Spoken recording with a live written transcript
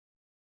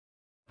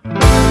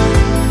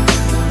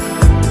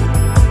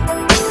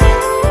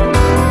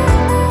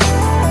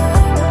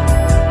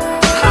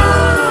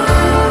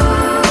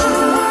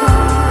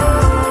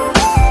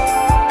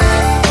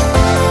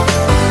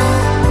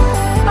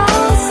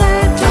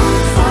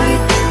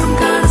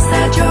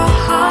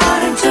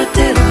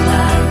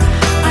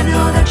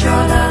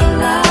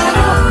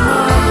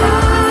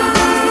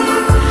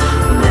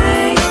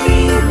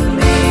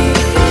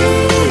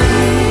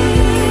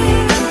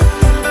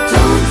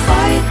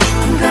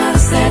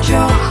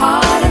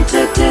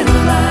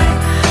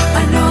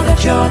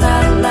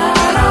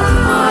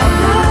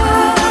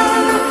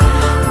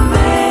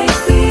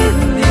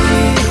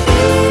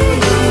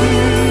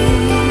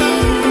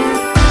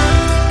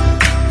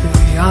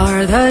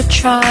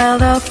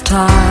child of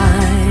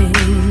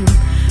time,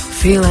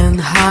 feeling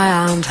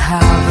high and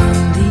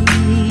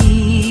heavenly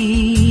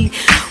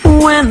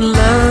when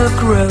love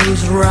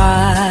grows right,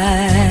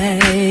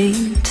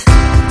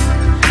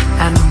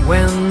 and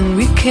when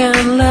we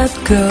can let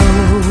go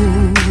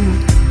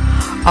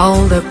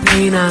all the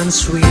pain and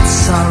sweet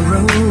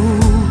sorrow,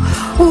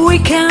 we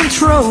can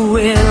throw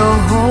it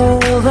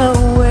all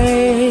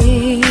away.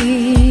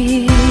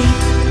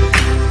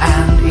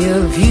 And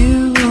if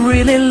you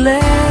really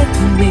let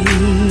me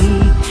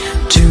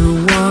to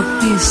walk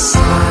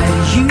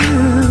beside you,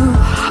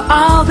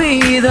 I'll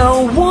be the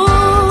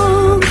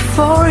one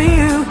for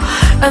you.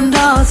 And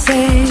I'll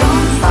say,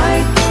 don't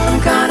fight, I'm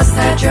gonna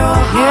set your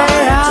heart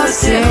to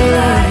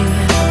delight.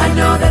 I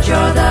know that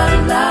you're the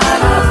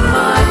light of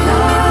my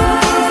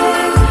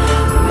life.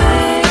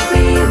 Make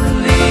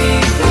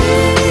believe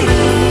it.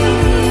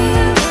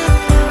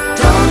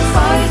 Don't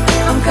fight,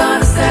 I'm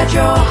gonna set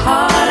your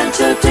heart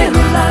into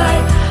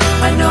delight.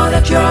 I know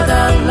that you're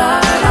the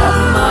light of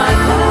my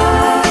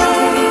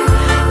life.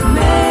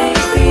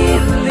 Make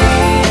believe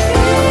it.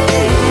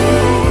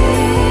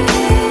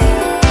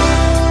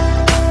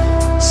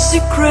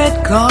 Secret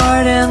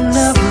garden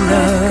of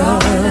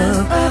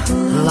love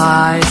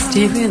lies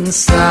deep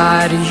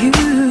inside you.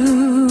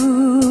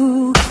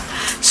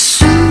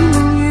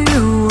 Soon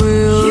you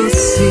will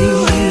see.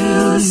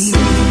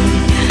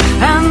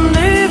 And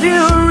if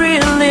you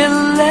really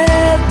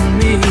let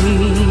me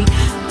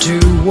to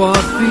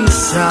walk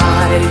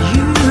beside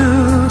you,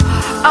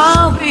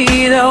 I'll be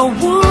the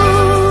one